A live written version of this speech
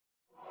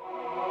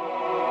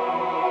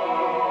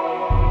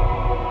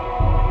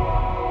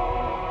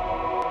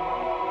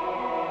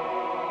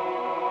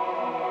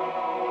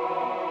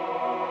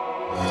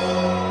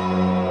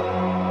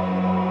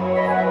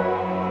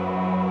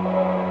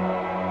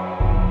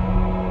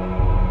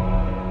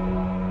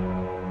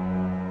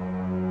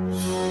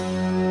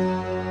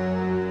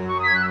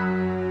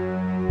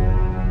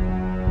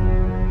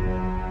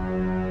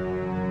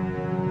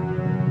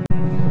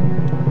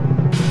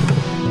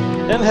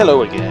And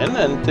hello again,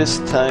 and this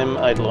time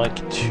I'd like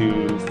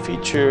to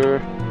feature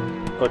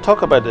or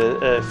talk about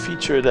a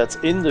feature that's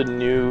in the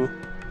new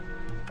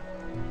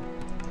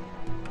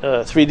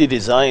 3D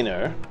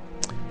designer.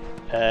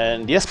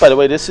 And yes, by the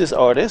way, this is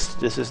Artist,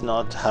 this is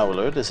not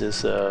Howler, this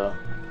is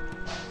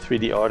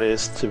 3D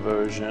Artist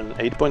version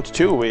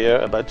 8.2. We're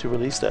about to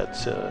release that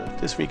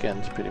this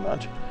weekend pretty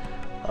much.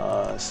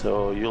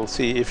 So you'll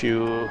see, if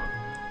you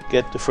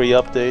get the free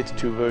update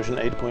to version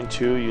 8.2,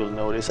 you'll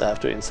notice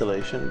after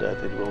installation that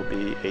it will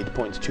be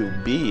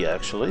 8.2b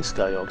actually,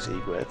 Skyhawk's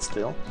egret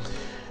still.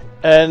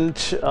 And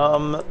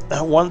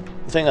one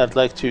thing I'd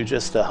like to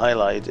just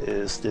highlight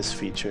is this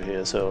feature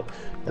here. So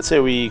let's say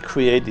we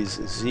create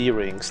these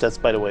Z-rings. That's,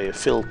 by the way, a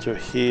filter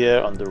here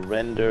on the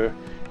render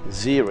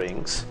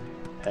Z-rings,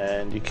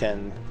 and you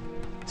can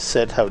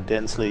set how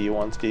densely you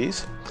want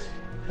these.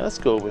 Let's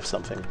go with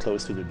something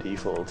close to the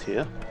default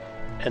here.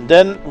 And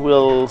then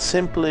we'll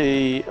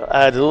simply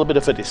add a little bit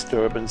of a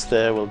disturbance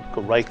there. We'll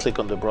go right click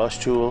on the brush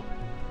tool,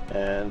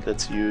 and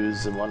let's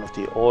use one of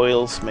the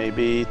oils,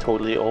 maybe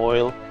totally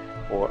oil,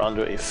 or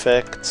under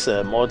effects,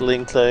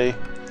 modeling clay,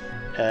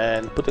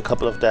 and put a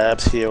couple of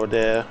dabs here or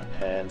there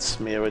and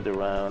smear it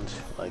around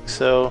like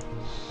so.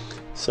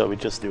 So we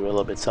just do a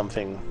little bit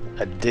something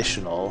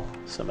additional,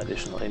 some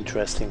additional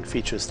interesting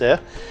features there.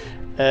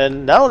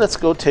 And now let's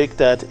go take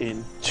that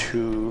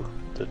into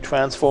the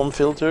transform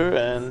filter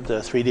and the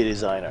 3D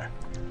designer.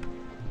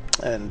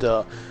 And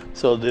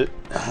so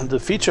the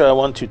feature I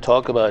want to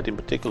talk about in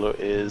particular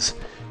is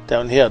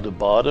down here at the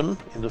bottom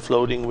in the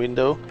floating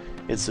window.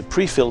 It's the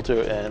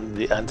pre-filter and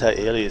the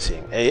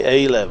anti-aliasing,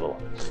 AA level.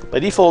 By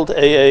default,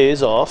 AA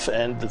is off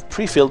and the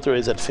pre-filter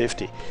is at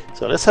 50.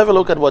 So let's have a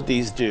look at what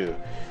these do.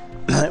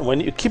 When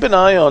you keep an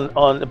eye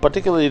on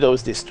particularly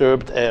those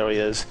disturbed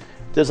areas,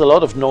 there's a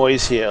lot of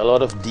noise here, a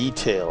lot of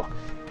detail.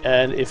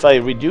 And if I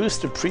reduce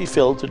the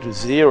pre-filter to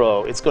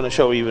 0, it's going to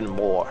show even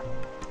more.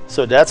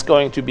 So that's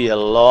going to be a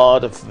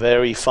lot of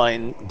very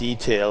fine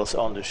details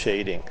on the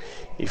shading.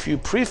 If you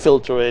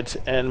pre-filter it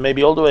and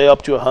maybe all the way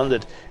up to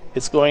 100,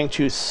 it's going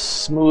to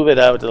smooth it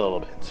out a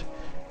little bit.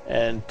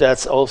 And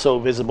that's also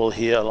visible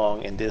here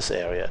along in this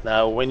area.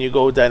 Now when you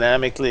go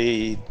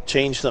dynamically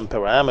change some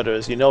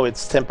parameters, you know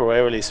it's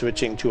temporarily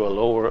switching to a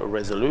lower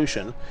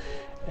resolution.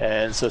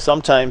 And so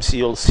sometimes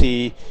you'll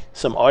see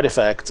some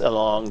artifacts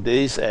along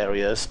these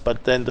areas,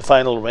 but then the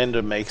final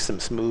render makes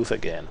them smooth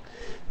again.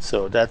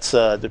 So that's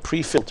the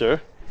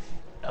pre-filter.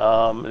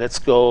 Let's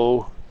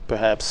go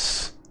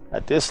perhaps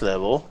at this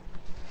level,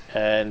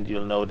 and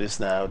you'll notice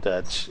now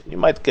that you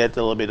might get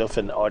a little bit of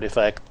an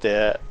artifact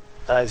there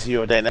as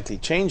you're dynamically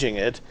changing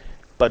it,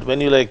 but when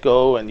you let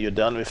go and you're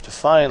done with the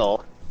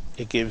final,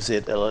 it gives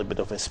it a little bit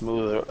of a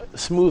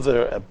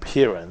smoother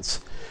appearance.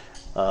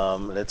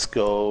 Let's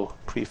go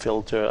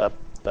pre-filter up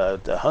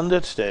about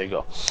 100. There you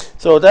go.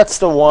 So that's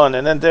the one.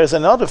 And then there's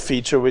another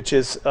feature which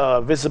is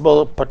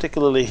visible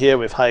particularly here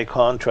with high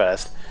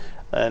contrast,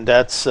 and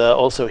that's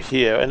also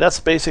here, and that's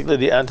basically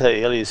the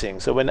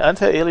anti-aliasing. So when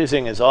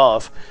anti-aliasing is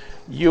off,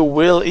 you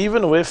will,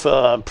 even with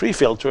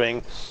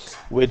pre-filtering,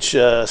 which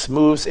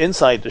smooths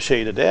inside the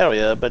shaded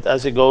area, but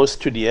as it goes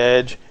to the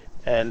edge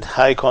and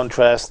high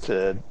contrast,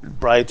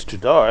 bright to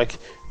dark,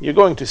 you're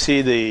going to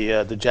see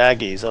the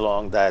jaggies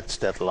along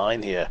that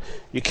line here.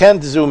 You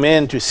can't zoom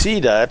in to see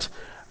that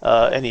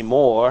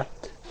anymore,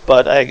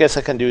 but I guess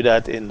I can do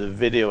that in the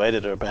video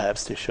editor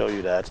perhaps to show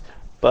you that.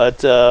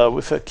 But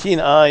with a keen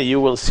eye,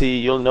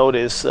 you'll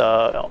notice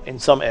in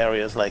some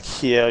areas like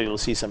here, you'll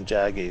see some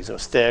jaggies or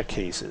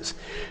staircases.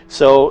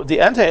 So the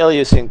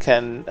anti-aliasing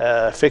can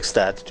fix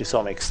that to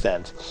some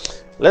extent.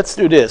 Let's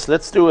do this.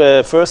 Let's do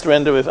a first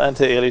render with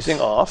anti-aliasing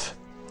off.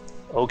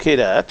 Okay,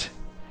 that.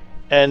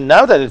 And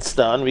now that it's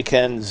done, we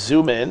can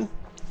zoom in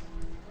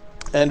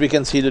and we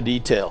can see the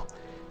detail.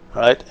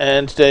 Right?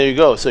 And there you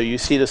go. So you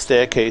see the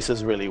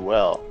staircases really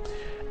well.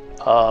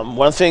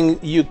 One thing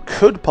you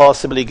could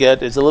possibly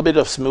get is a little bit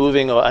of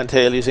smoothing or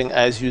anti-aliasing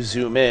as you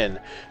zoom in.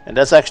 And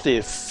that's actually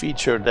a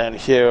feature down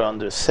here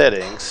under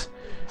settings.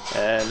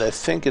 And I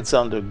think it's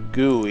under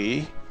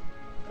GUI.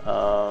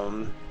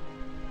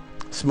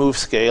 Smooth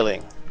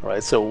scaling,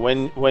 right? So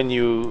when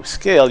you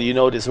scale, you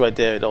notice right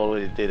there it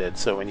already did it.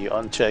 So when you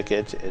uncheck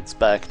it, it's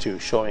back to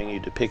showing you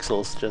the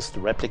pixels just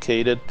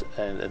replicated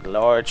and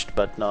enlarged,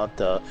 but not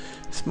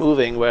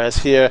smoothing. Whereas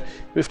here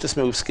with the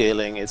smooth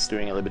scaling, it's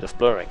doing a little bit of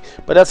blurring.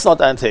 But that's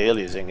not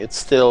anti-aliasing. It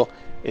still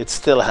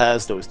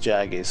has those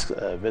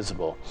jaggies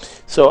visible.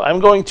 So I'm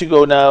going to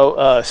go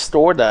now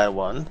store that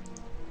one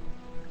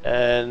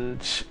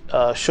and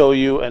show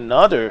you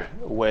another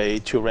way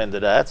to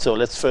render that. So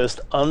let's first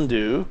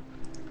undo.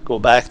 Go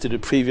back to the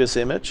previous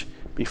image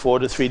before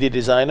the 3D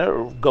designer,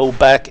 or go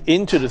back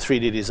into the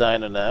 3D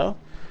designer now.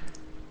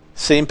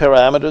 Same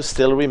parameters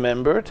still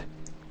remembered.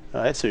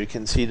 All right, so you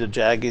can see the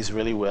jaggies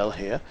really well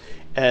here.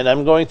 And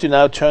I'm going to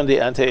now turn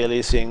the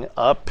anti-aliasing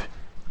up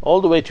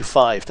all the way to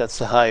 5. That's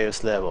the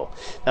highest level.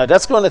 Now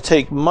that's going to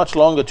take much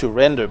longer to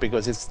render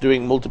because it's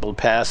doing multiple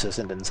passes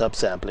and then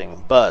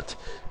subsampling, but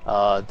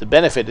the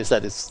benefit is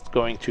that it's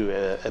going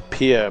to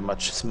appear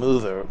much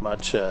smoother,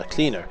 much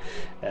cleaner,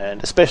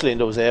 and especially in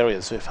those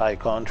areas with high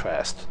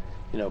contrast,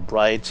 you know,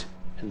 bright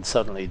and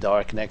suddenly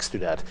dark next to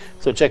that.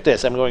 So check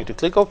this, I'm going to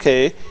click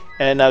OK,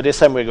 and now this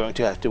time we're going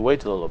to have to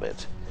wait a little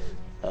bit.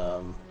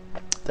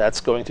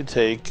 That's going to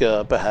take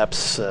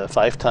perhaps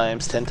 5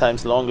 times, 10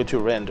 times longer to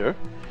render,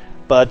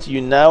 but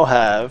you now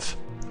have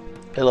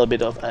a little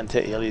bit of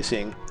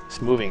anti-aliasing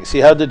smoothing. See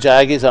how the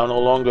jaggies are no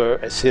longer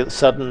a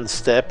sudden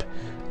step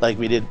like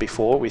we did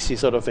before? We see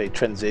sort of a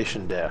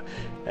transition there,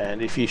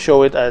 and if you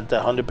show it at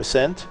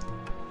 100%,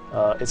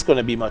 it's going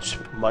to be much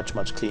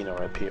cleaner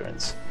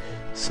appearance.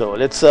 So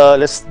let's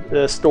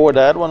store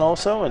that one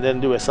also, and then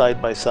do a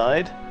side by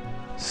side.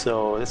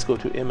 So let's go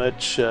to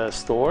image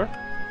store.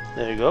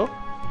 There you go,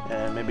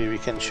 and maybe we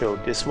can show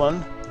this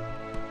one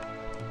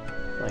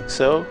like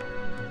so,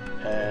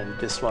 and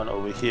this one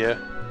over here.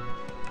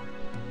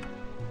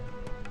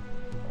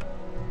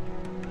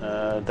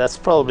 That's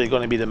probably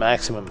going to be the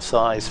maximum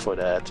size for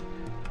that.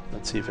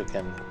 Let's see if I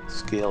can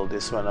scale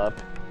this one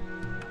up.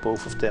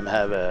 Both of them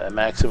have a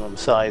maximum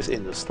size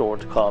in the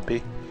stored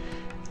copy.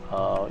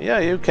 Yeah,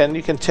 you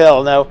can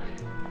tell now.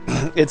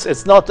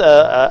 It's not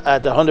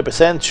at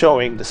 100%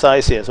 showing the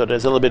size here, so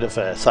there's a little bit of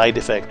a side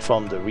effect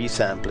from the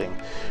resampling.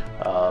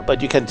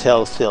 But you can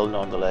tell still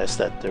nonetheless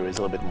that there is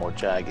a little bit more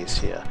jaggies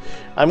here.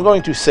 I'm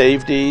going to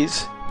save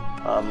these.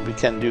 We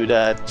can do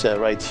that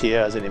right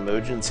here as an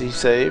emergency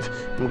save.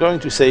 I'm going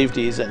to save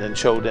these and then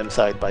show them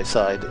side by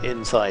side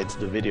inside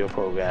the video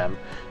program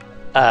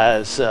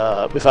as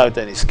without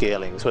any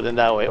scaling. So then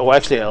that way, oh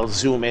actually I'll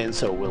zoom in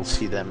so we'll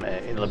see them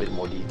in a little bit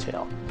more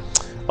detail.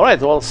 All right,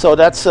 well, so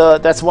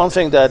that's one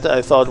thing that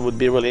I thought would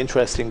be really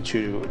interesting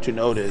to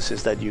notice,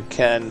 is that you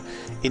can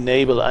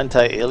enable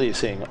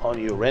anti-aliasing on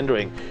your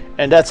rendering,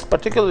 and that's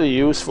particularly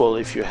useful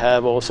if you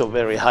have also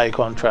very high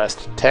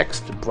contrast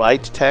text,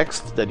 bright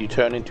text that you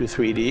turn into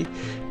 3D,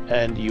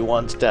 and you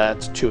want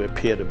that to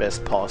appear the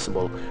best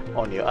possible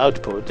on your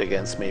output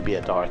against maybe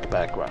a dark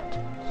background.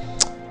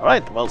 All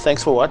right, well,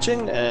 thanks for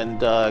watching, and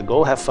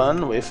go have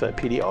fun with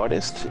PD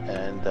Artist,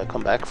 and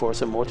come back for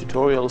some more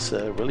tutorials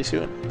really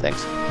soon.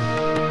 Thanks.